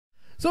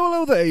So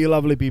hello there, you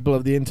lovely people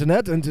of the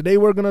internet, and today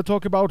we're gonna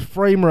talk about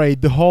frame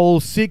rate, the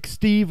whole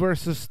 60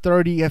 versus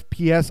 30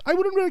 FPS. I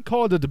wouldn't really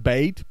call it a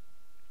debate,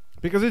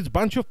 because it's a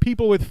bunch of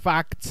people with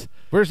facts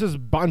versus a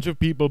bunch of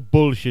people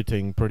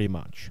bullshitting, pretty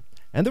much.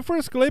 And the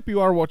first clip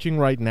you are watching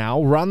right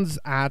now runs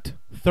at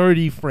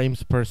 30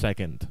 frames per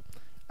second.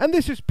 And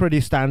this is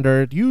pretty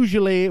standard,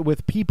 usually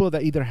with people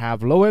that either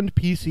have low-end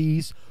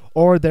PCs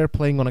or they're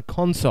playing on a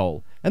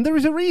console. And there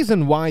is a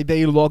reason why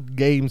they lock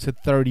games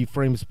at 30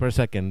 frames per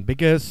second,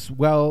 because,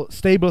 well,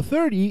 stable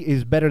 30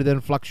 is better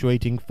than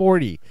fluctuating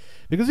 40.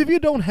 Because if you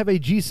don't have a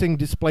G-Sync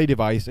display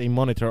device, a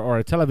monitor or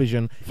a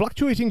television,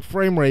 fluctuating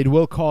frame rate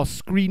will cause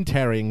screen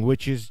tearing,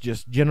 which is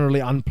just generally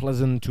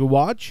unpleasant to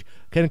watch,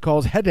 can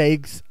cause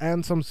headaches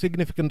and some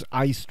significant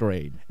eye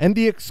strain. And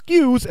the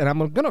excuse, and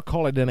I'm gonna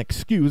call it an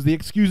excuse, the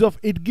excuse of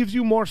it gives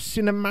you more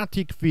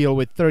cinematic feel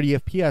with 30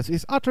 FPS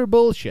is utter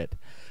bullshit.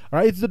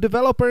 Alright, it's the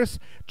developers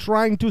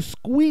trying to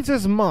squeeze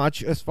as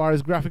much as far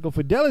as graphical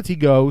fidelity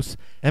goes,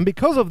 and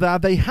because of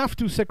that they have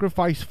to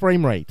sacrifice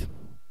frame rate.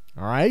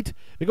 Alright?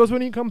 Because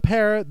when you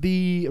compare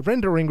the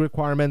rendering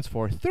requirements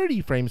for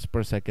 30 frames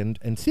per second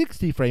and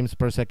 60 frames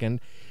per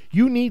second,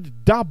 you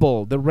need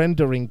double the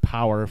rendering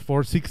power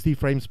for 60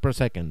 frames per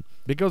second.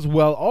 Because,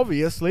 well,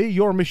 obviously,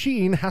 your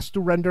machine has to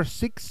render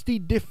 60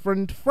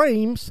 different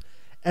frames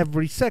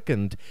every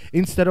second,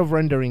 instead of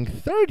rendering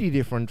 30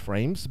 different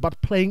frames, but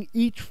playing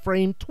each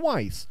frame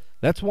twice.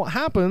 That's what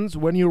happens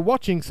when you're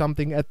watching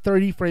something at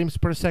 30 frames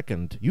per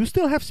second. You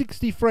still have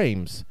 60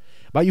 frames,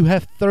 but you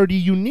have 30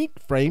 unique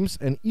frames,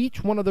 and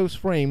each one of those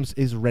frames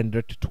is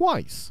rendered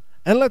twice.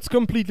 And let's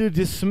completely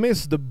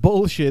dismiss the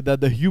bullshit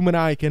that the human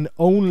eye can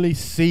only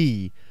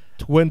see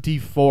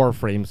 24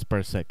 frames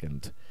per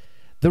second.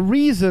 The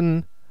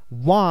reason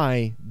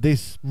why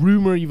this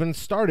rumor even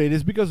started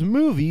is because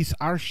movies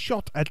are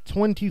shot at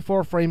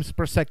 24 frames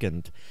per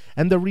second.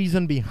 And the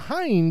reason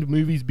behind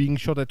movies being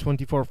shot at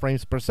 24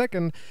 frames per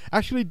second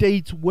actually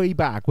dates way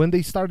back when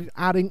they started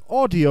adding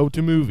audio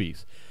to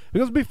movies.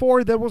 Because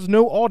before there was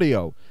no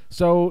audio,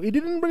 so it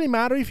didn't really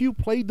matter if you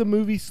played the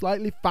movie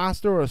slightly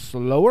faster or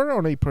slower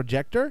on a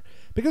projector,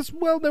 because,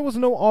 well, there was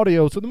no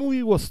audio, so the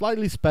movie was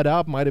slightly sped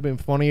up, might have been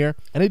funnier,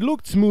 and it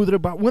looked smoother.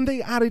 But when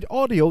they added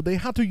audio, they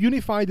had to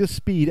unify the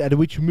speed at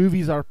which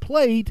movies are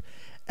played,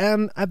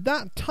 and at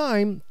that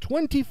time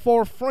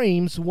 24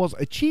 frames was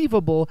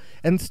achievable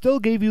and still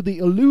gave you the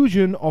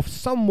illusion of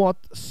somewhat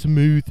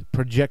smooth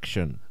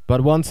projection.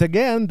 But once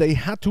again, they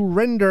had to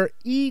render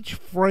each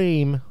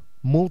frame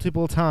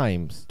multiple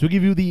times to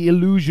give you the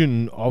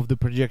illusion of the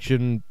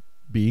projection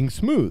being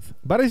smooth.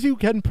 But as you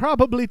can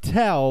probably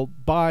tell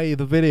by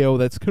the video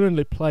that's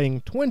currently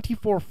playing,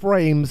 24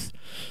 frames,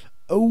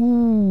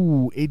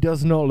 oh, it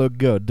does not look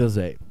good, does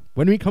it?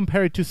 When we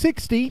compare it to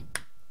 60,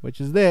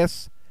 which is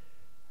this,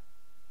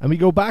 and we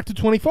go back to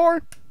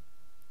 24,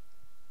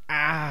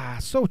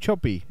 so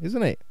choppy,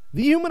 isn't it?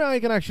 The human eye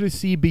can actually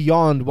see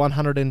beyond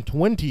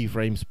 120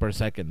 frames per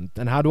second.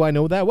 And how do I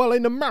know that? Well,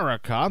 in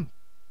America,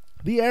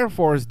 the Air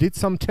Force did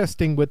some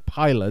testing with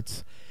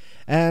pilots,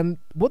 and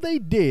what they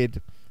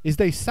did is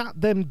they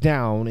sat them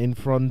down in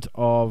front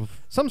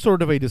of some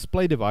sort of a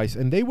display device,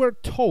 and they were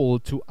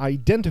told to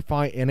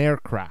identify an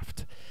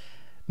aircraft.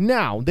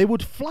 Now, they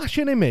would flash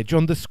an image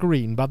on the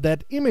screen, but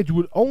that image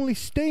would only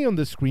stay on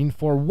the screen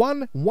for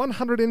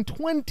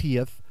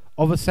 1/120th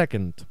of a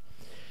second.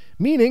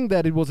 Meaning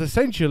that it was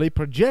essentially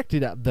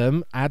projected at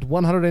them at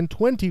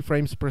 120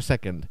 frames per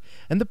second.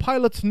 And the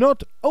pilots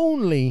not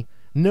only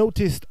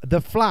noticed the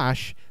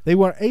flash, they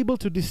were able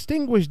to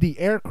distinguish the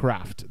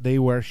aircraft they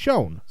were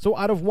shown. So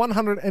out of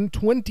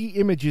 120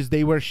 images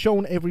they were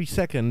shown every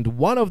second,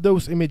 one of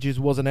those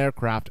images was an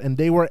aircraft, and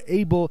they were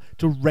able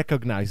to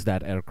recognize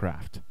that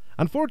aircraft.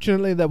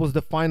 Unfortunately, that was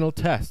the final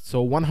test,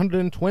 so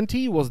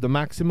 120 was the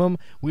maximum.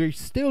 We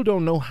still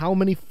don't know how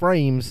many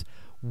frames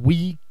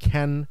we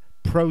can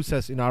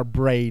process in our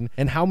brain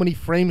and how many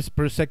frames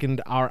per second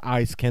our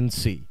eyes can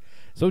see.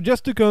 So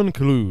just to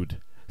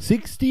conclude,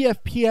 60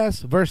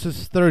 FPS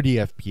versus 30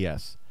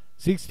 FPS.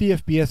 60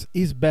 FPS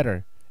is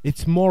better.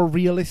 It's more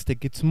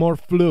realistic, it's more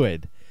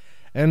fluid.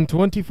 And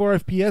 24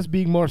 FPS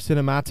being more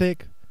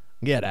cinematic?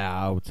 Get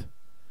out.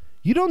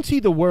 You don't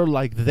see the world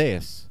like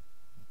this,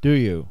 do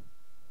you?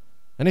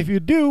 And if you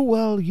do,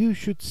 well, you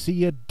should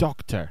see a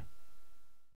doctor.